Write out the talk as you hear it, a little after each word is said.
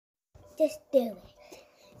Just do it.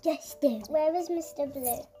 Just do it. Where is Mr.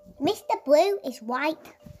 Blue? Mr. Blue is white,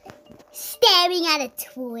 staring at a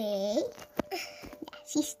tree.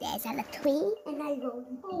 Yes, he stares at a tree. And I roll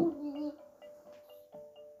Polly.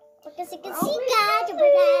 Because you can see God over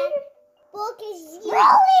there. Roly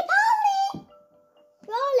Polly!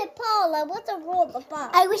 Roly Poly, what's a roller ball?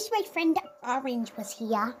 I wish my friend Orange was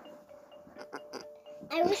here.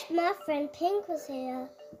 I wish my friend Pink was here.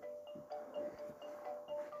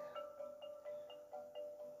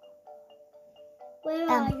 Where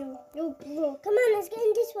are you? You blue. Come on, let's get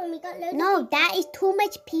in this one. We got loads of people. That is too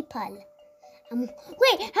much people.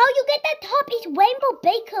 Wait, how you get that top is rainbow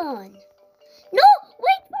bacon. No,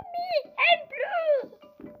 wait for me. I'm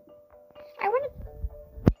blue. I want to...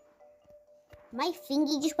 My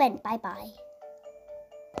thingy just went bye-bye.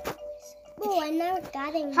 Oh, I know it's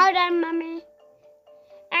getting. Hold on, Mommy.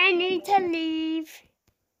 I need to leave.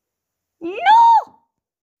 No!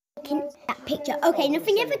 That picture. Okay,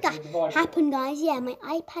 nothing ever happened, guys. Yeah, my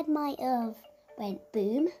iPad might have went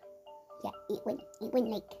boom. Yeah, it went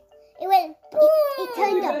like... It went boom. It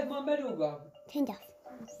turned off. Where's my medal gone? Turned off.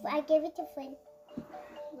 I gave it to Flynn.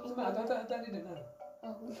 What's the matter? I didn't know.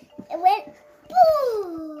 Oh. It went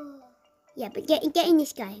boom. Yeah, but get in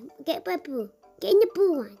this guy. Get by Boo. Get in the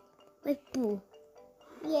Boo one. With Boo.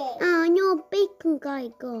 Yeah. Oh, no, bacon guy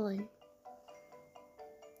gone.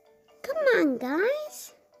 Come on,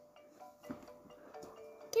 guys.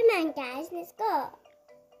 Come on, guys, let's go.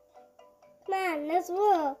 Come on, let's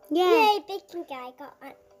walk. Yeah. Yay, bacon guy got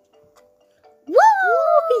on. Woo!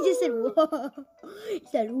 He just said whoa. He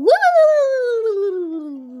said woo.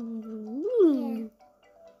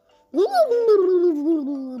 We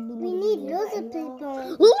need lots of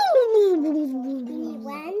people. We need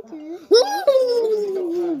 1, 2, 3, 4, 5,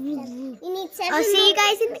 6, 7. We need 7. I'll see you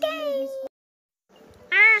guys in the game.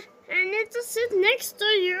 I need to sit next to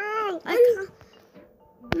you. I can't.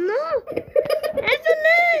 No.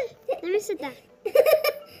 Evelyn. Let me sit down.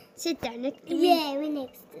 Sit down next to me. Yeah, we're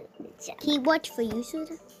next to each other. Can you watch for you,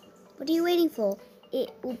 Suda? What are you waiting for?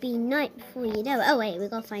 It will be night before you know it. Oh, wait, we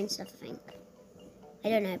gotta find stuff, I think. I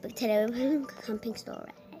don't know, but today we're going to camping store.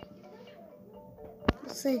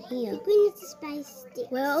 What's in here? We need to spice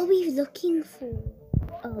sticks. Where are we looking for?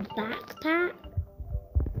 A backpack?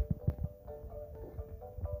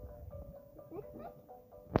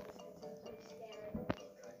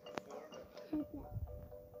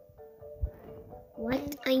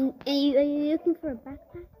 What? Are you looking for a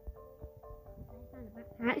backpack? I found a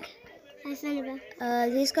backpack. I found a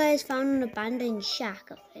backpack. This guy has found an abandoned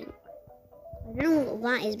shack, I think. I don't know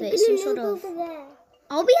what that is, but it's some sort of... Over there.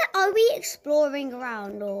 Are we exploring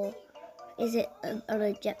around, or is it an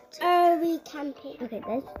objective? Are we camping? Okay,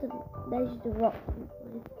 there's the rock.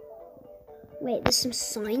 Wait, there's some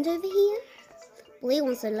signs over here. Blue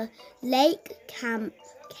wants a lake, camp,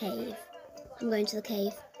 cave. I'm going to the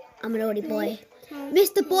cave. I'm an naughty boy.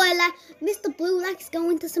 Mr. Blue likes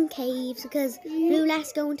going to some caves because Blue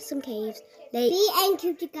likes going to some caves. Me and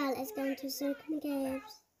Cutie Girl is going to some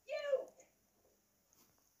caves.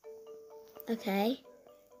 Okay.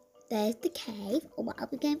 There's the cave. Oh, what are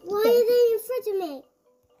we going for? Why are they in front of me?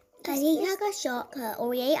 I ate like a shortcut, or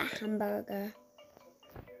we ate a hamburger.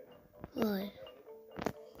 Oh.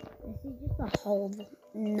 This is just a hole.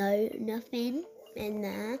 No, nothing in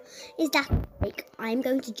there. Is that lake? I'm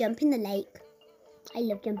going to jump in the lake. I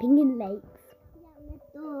love jumping in lakes. Yeah, let's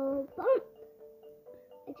go. Bump.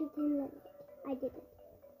 I jumped in the lake. I did it.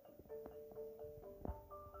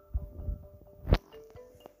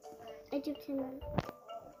 I jumped in the lake.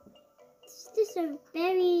 It's just a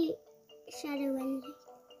very shadowy lake.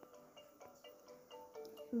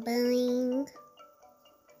 Boing.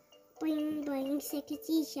 Boing, boing,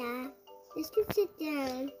 secretary. Let's just sit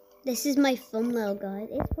down. This is my thumbnail, guys.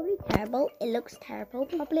 It's probably terrible. It looks terrible,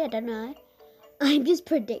 probably. I don't know. I'm just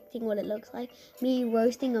predicting what it looks like. Me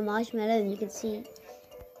roasting a marshmallow, and you can see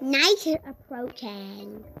night is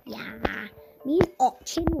approaching. Yeah. Me and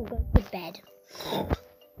Option will go to bed. How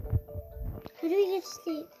do we get to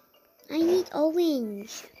sleep? I need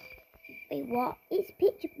orange. Wait, what? It's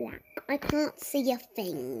pitch black. I can't see a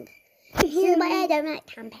thing. This is why I don't like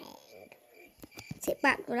camping. Sit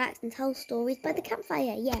back, relax, and tell stories by the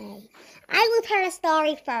campfire. Yay. I will tell a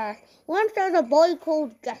story first. Once there's a boy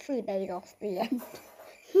called Jeffrey Bezos, the end.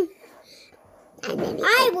 And then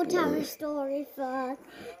I will tell a story first.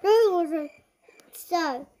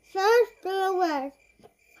 So, first there was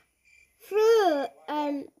through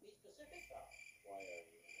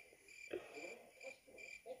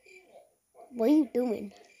What are you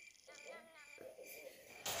doing?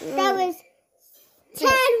 there was 10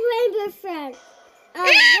 rainbow friends.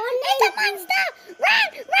 It's a monster! Run!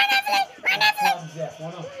 Run, Evelyn! Why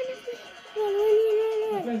not?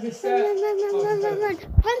 Run, Friends, this run, run, run, run, run, run, run.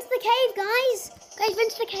 Run to the cave, guys. Guys, run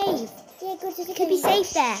to the cave. Yeah, go to the You could be cave.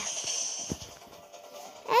 safe there.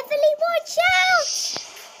 Everly, watch out!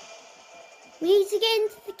 We need to get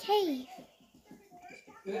into the cave.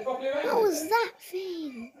 Is it properly raining? What was that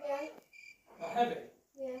thing? Oh, heavy.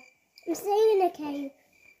 I'm staying in a cave.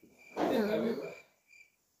 It heavy.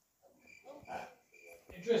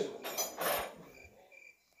 It drizzled.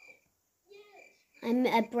 I'm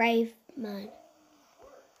a brave man.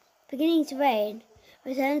 Beginning to rain.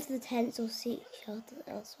 Return to the tents or seek shelter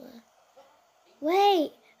elsewhere.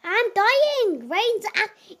 Wait, I'm dying.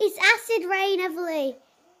 It's acid rain, Everly.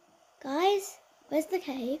 Guys, where's the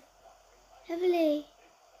cave? Everly,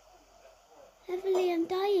 I'm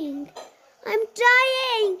dying. I'm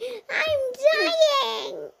dying.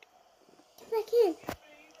 Get back in.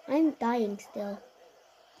 I'm dying still.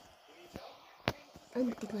 I'm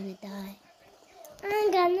gonna die.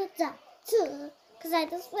 I'm gonna die too, because I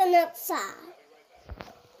just went outside.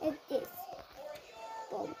 Like this.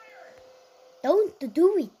 Boom. Don't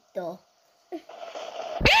do it though. Don't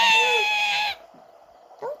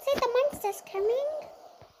say the monster's coming.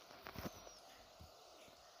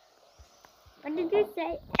 What did you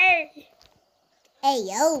say? Hey. Hey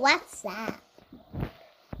yo, what's that?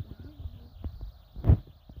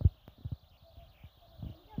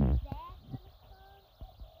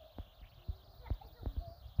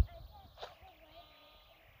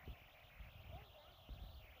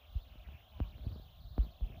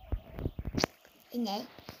 No.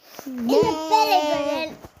 In the belly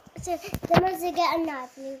button. So then once you get a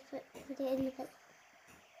knife and you put it in the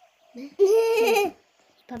belly. He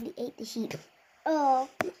probably ate the sheep. Oh,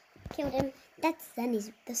 killed him. The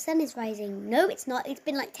sun is rising. No, it's not. It's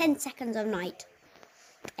been like 10 seconds of night.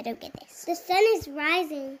 I don't get this. The sun is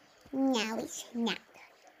rising. No, it's not.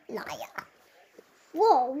 Liar.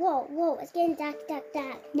 Whoa. It's getting dark.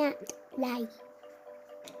 Not lie.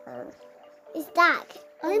 It's dark.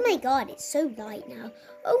 Oh my god, it's so light now.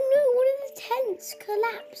 Oh no, one of the tents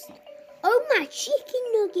collapsed. Oh my chicken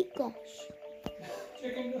nugget, gosh.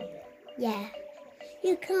 Chicken nugget. Yeah.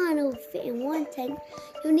 You can't all fit in one tent.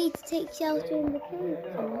 You'll need to take shelter in the cave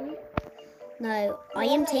tonight. No, I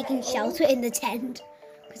am taking shelter in the tent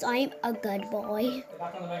because I am a good boy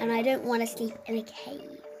Back on the main. and I don't want to sleep in a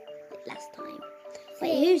cave like last time.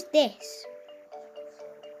 Wait, who's this?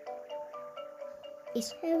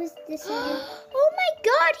 Where was this one? Oh my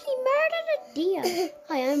god, he murdered a deer.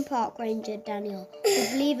 Hi, I'm Park Ranger Daniel. We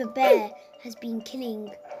believe a bear has been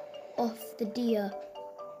killing off the deer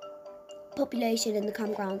population in the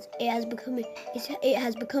campgrounds. It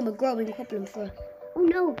has become a growing problem for us. Oh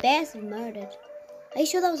no, bears have murdered. Are you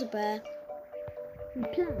sure that was a bear? We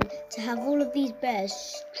plan to have all of these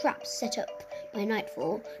bears traps set up by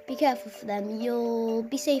nightfall. Be careful for them. You'll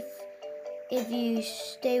be safe if you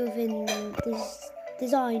stay within this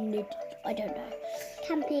design. I don't know.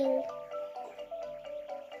 Camping.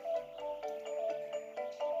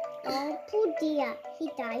 Oh, poor dear. He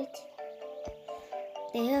died.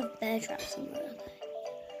 They have bear traps somewhere.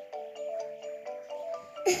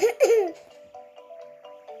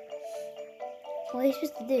 What are you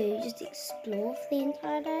supposed to do? Just explore for the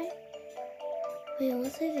entire day? Wait,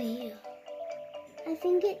 what's over here? I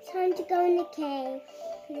think it's time to go in the cave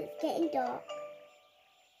because it's getting dark.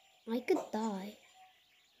 I could die.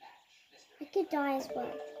 I could die as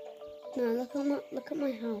well. No, look at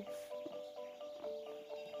my house.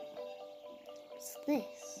 What's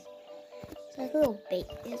this? It's like a little bait.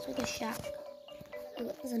 It's like a shack. Oh,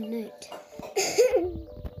 look, there's a note.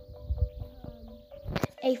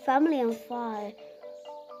 A family of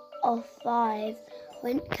five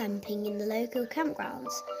went camping in the local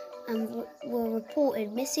campgrounds and were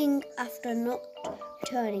reported missing after not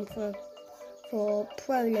returning for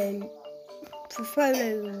prolonged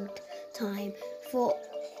time. Four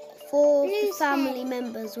of the family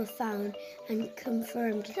members were found and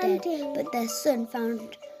confirmed dead, but their son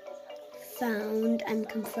found and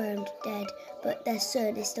confirmed dead, but their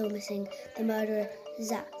son is still missing. The murderer,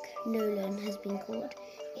 Zach Nolan, has been caught.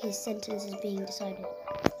 His sentence is being decided.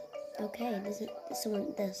 Okay, there's a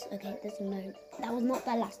note. That was not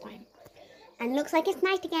there last time. And looks like it's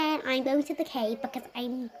night again. I'm going to the cave because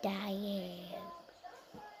I'm dying.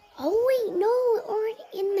 Oh wait, no, we're already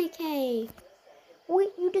in the cave. Wait,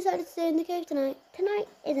 you decided to stay in the cave tonight. Tonight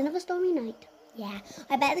is another stormy night. Yeah,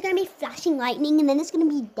 I bet there's going to be flashing lightning and then it's going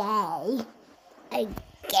to be day.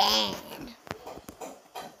 Again.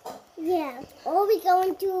 Yeah. Or we go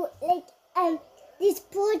into this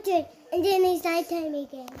portal and then it's nighttime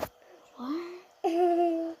again.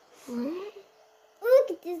 What? What?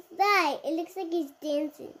 Look at this guy. It looks like he's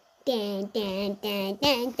dancing. Dun, dun, dun,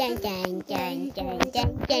 dun, dun, dun, dun, dun,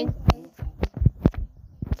 dun, dun.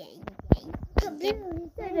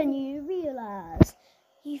 Then you realise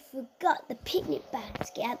you forgot the picnic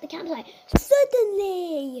basket at the campsite.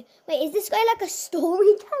 Suddenly! Wait, is this guy like a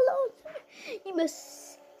storyteller? You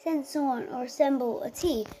must send someone or assemble a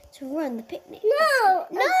team to run the picnic. No!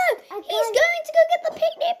 No! He's going to go get the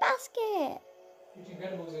picnic basket! Which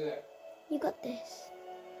Incredibles are there? You got this.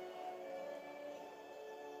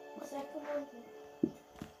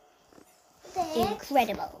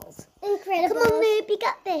 Incredibles. Incredible. Come on, Noob, you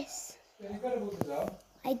got this. The Incredibles is there.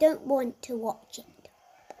 I don't want to watch it.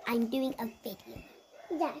 I'm doing a video.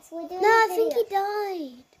 Yes, we're doing No, a I video. think he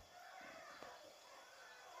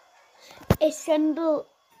died. Assemble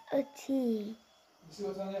a team. You see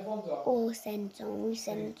what's on their phones are? Or send some. We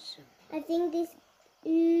send some. I think this...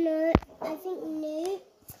 No, I think Noob.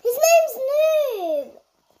 His name's Noob!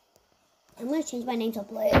 I'm going to change my name to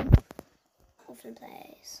Blue. Flynn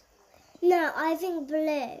Plays. No, I think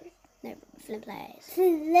Blue. No, Flynn Plays.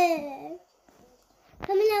 Blue.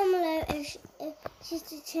 Comment down below if she's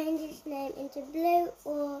to change his name into Blue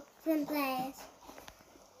or Flynn Plays.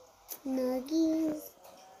 Nuggies.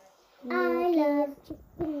 I love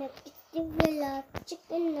chicken nuggets. Do you love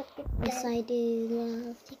chicken nuggets? Yes, I do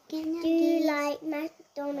love chicken nuggets. Do you like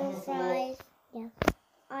McDonald's fries? Yeah.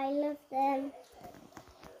 I love them.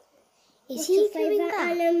 Is What's he your coming favourite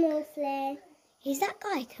back? animal, Flynn? Is that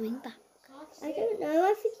guy coming back? I don't know.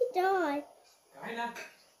 I think he died. Kinda.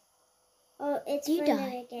 Oh, it's Do you Fernando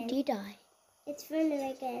die? again. Do you die? It's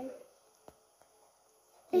Fernando again.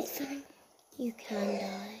 It's fine. You can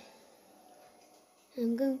die.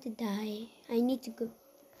 I'm going to die. I need to go.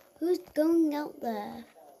 Who's going out there?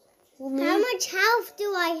 Well, How noob- much health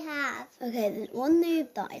do I have? Okay, there's one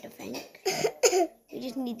noob died, I think. We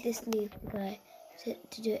just need this noob to go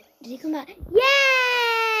to do it. Did he come back?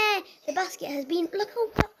 Yeah! The basket has been. Look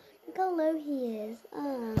how low he is.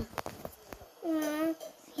 Oh. Aw,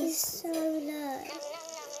 he's so low.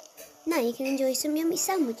 Now you can enjoy some yummy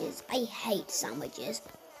sandwiches. I hate sandwiches.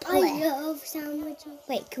 I Blech. love sandwiches.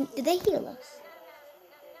 Wait, did they heal us?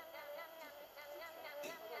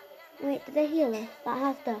 Wait, did they heal us? That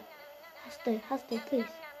has to, please.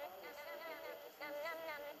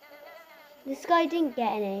 This guy didn't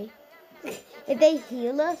get any. If they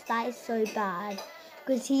heal us, that is so bad.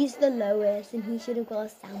 Because he's the lowest and he should have got a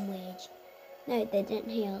sandwich. No, they didn't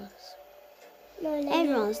heal us. No,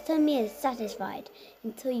 Everyone's tummy is satisfied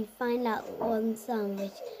until you find out one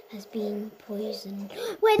sandwich has been poisoned.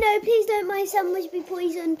 Wait, no, please don't my sandwich be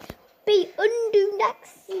poisoned. Be undo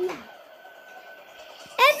next snap.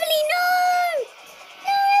 Evelyn, no!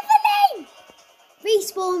 No, Evelyn!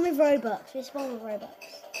 Respawn with Robux. Respawn with Robux.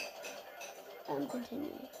 Continue.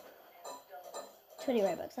 20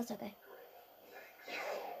 Robux, that's okay.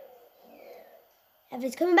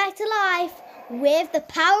 Evelyn's coming back to life with the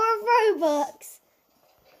power of Robux.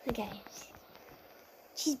 Okay.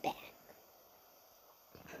 She's back.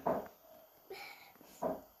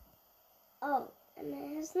 Oh, and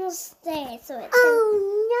there's no stairs, so it's...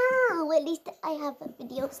 Oh no! At least I have a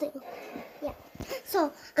video still. Yeah.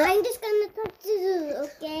 So, I'm just gonna talk to you,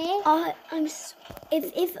 okay?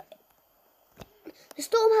 If the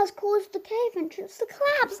storm has caused the cave entrance to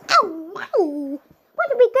collapse. Oh no!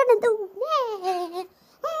 What are we gonna do now?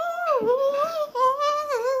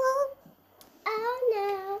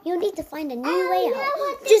 Oh no. You need to find a new Oh, way no, out.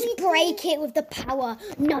 what did Just we break it with the power.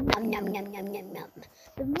 Nom nom nom nom nom nom nom.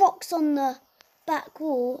 The rocks on the back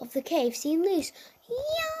wall of the cave seem loose. Yeah.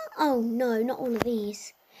 Oh no, not all of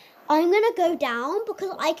these. I'm gonna go down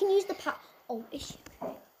because I can use the power. Oh, is she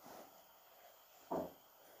okay?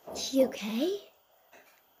 Is she okay?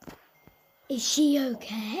 Is she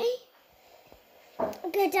okay?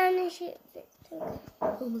 Go down and shoot.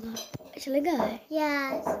 Oh my god. Shall I go?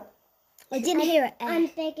 Yes. I didn't hear it. I'm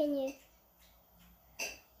begging you.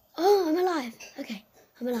 Oh, I'm alive. Okay,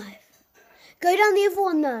 I'm alive. Go down the other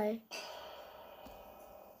one though.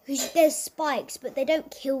 Because there's spikes, but they don't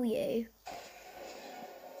kill you.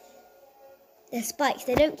 There's spikes,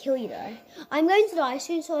 they don't kill you though. I'm going to die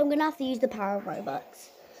soon, so I'm going to have to use the power of Robux.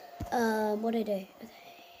 What do I do? Okay.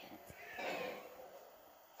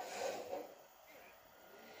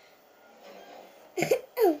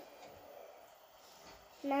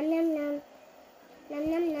 Nom nom nom. Nom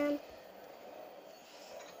nom nom.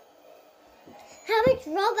 How much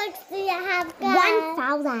Robux do you have, guys?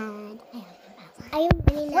 1,000. I am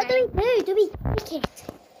really What do we do? Do we click it?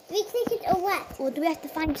 Do we click it or what? Or do we have to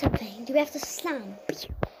find something? Do we have to slam?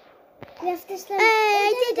 We have to slam. Hey,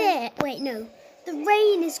 I did it! Wait, no. The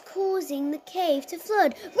rain is causing the cave to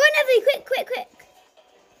flood. Run, Emily! Quick, quick, quick!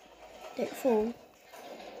 Don't fall.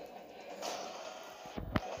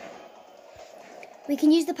 We can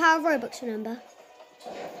use the power of Robux, remember?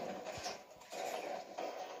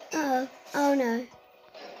 Uh-oh. Oh, no.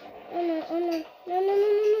 Oh no, oh no. No, no, no,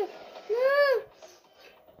 no, no. No.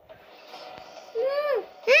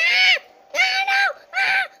 Ah! Ah, no!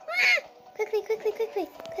 Ah! Ah! Quickly, quickly, quickly,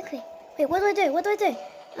 quickly. Wait, what do I do? What do I do?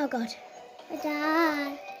 Oh, God. I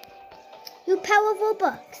died. You power of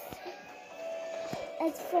Robux.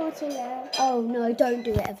 It's 40 now. Oh, no, don't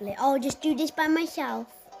do it, Evelyn. I'll just do this by myself.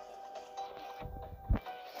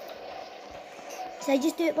 So I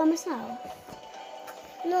just do it by myself?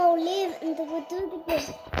 No, leave and we'll do the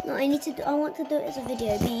bit. No, I want to do it as a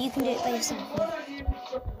video, but you can do it by yourself. I want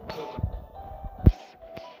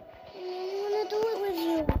to do it with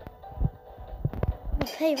you. We'll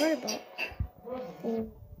play Roblox. Or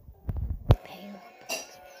pay Roblox.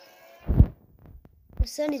 The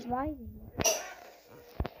sun is rising. Guys,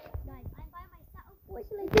 I'm by myself. What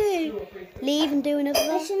should I do? Leave and do another I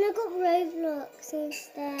one? should have got Roblox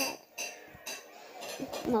instead.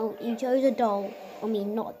 Well, you chose a doll. I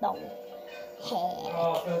mean, not a doll.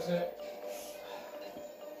 Oh, that's it.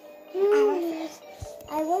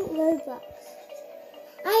 I want Roblox.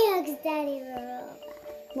 I asked Daddy for Roblox.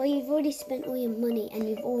 Well, you've already spent all your money and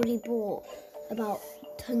you've already bought about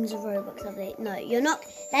tons of Robux of it. No, you're not.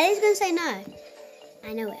 Daddy's going to say no.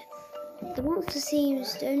 I know it. The monster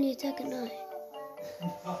seems to only attack at night.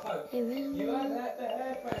 No. Hey, really? You like that, the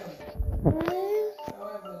headphones? Well,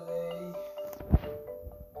 Oh, Emily.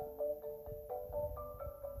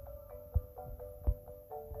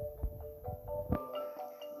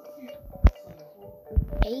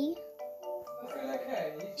 hey, I feel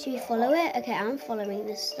okay. should we follow it? Okay, I'm following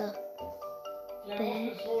this stuff. Yeah,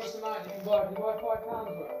 what's the smallest amount you can buy? Can you buy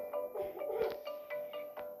 £5 worth?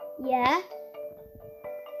 Yeah?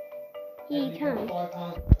 Yeah, And you can can. buy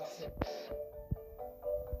 £5 worth, that's it.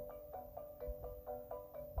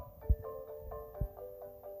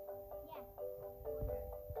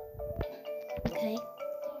 Okay.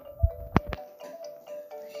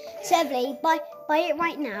 So, Emily, buy it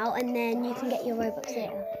right now and then you can get your Robux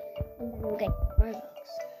later. And then we'll get Robux.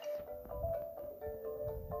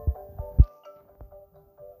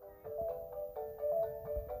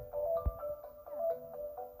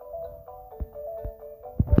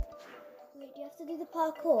 Wait, you have to do the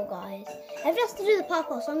parkour, guys. Everyone has to do the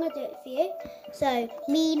parkour, so I'm going to do it for you. So,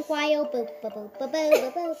 meanwhile, everyone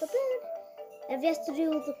has to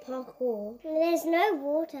do all the parkour. There's no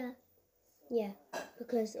water. Yeah,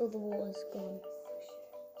 because all the water's gone.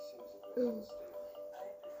 Oh.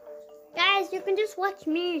 Guys, you can just watch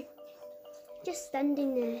me. Just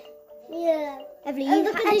standing there. Yeah. Evelyn, Oh, you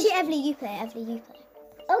look at actually, this. Evelyn, you play. Evelyn, you play.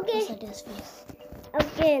 Okay. Yes, I do this first.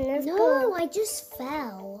 Okay, let's No, go. I just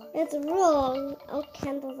fell. It's wrong. I'll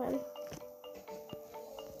cancel them.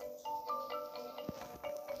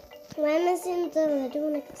 I'm missing the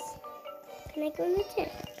little. Can I go in the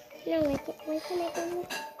tent? No, why can I go in the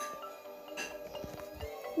tent?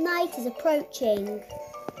 Night is approaching.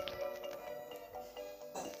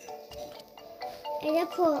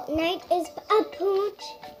 Airport. Night is approach.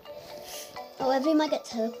 Oh, Evelyn might get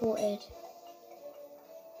teleported.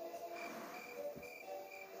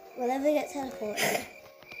 Well, Evelyn gets teleported.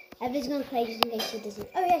 Evelyn's gonna play just in case she doesn't.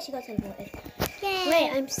 Oh yeah, she got teleported. Yay.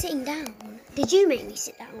 Wait, I'm sitting down. Did you make me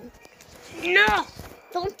sit down? No!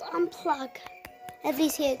 Don't unplug.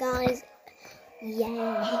 Evelyn's here, guys.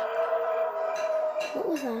 Yay. What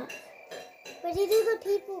was that? Where did all the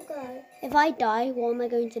people go? If I die, what am I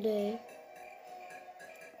going to do?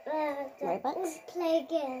 Robux? Let's play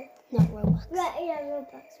again. Not Robux. Right, yeah,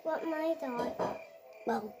 Robux. What might I?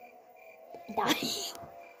 Well, die.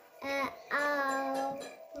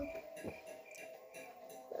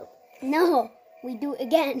 No, we do it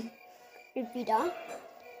again. If you die.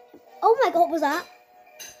 Oh my god, what was that?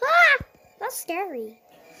 Ah! That's scary.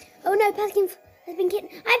 Oh no, Paskin has been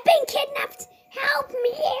kidnapped. I've been kidnapped! Help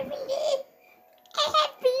me, Emily! I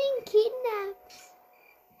have been kidnapped.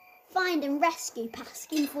 Find and rescue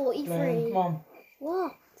Paskin 43. Come on.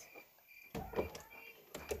 What?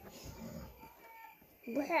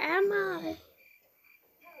 Where am I?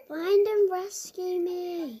 Find and rescue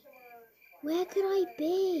me. Where could I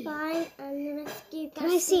be? Find and rescue. Can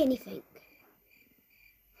I see anything?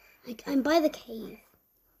 I'm by the cave.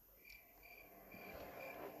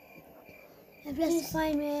 Everyone has to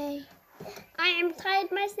find me. I am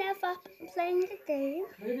tied myself up and playing the game.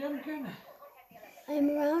 Maybe I'm gonna. I'm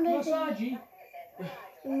around by the Massagey.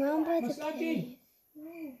 I'm around by the Massagey. cave.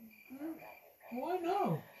 Why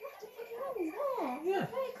no? Yeah.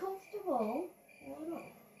 Very comfortable. Why not?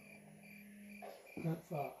 Not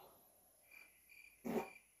far.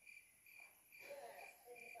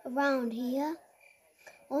 Around here.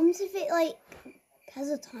 What if it like has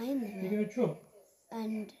a time You limit. gonna jump?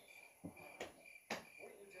 And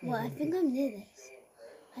well, I think I'm near this.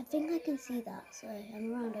 I think I can see that. So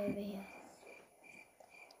I'm around over here.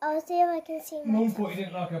 I'll see if I can see Mum myself. thought you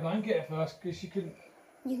didn't like her blanket at first because she couldn't.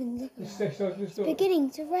 You can look at Just that. just It's beginning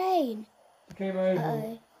to rain. She came over.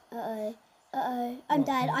 Uh-oh. Uh-oh. Uh-oh. I'm What,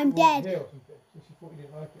 dead. she I'm walked dead. here or something, so she thought you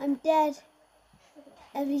didn't like it. I'm dead.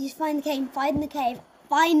 Everybody just find the cave. Find the cave.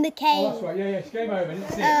 Find the Oh, cave. that's right. Yeah. She came over. I didn't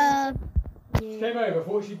see it. She Yeah. came over.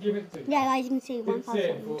 Thought she'd give it to you. Yeah, I can see one Didn't see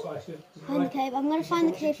it. find. Thought I should. Find the cave. I'm gonna find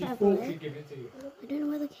the cave She for thought everybody. she'd give it to you. I don't know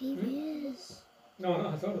where the cave is. No,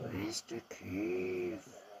 I told her that. Where's the cave?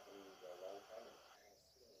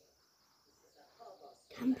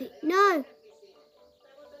 Camping. No!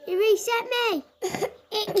 It reset me!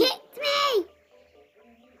 It kicked me!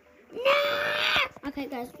 No! Okay,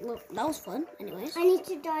 guys, well, that was fun. Anyways, I need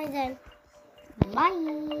to die then.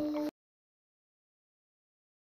 bye!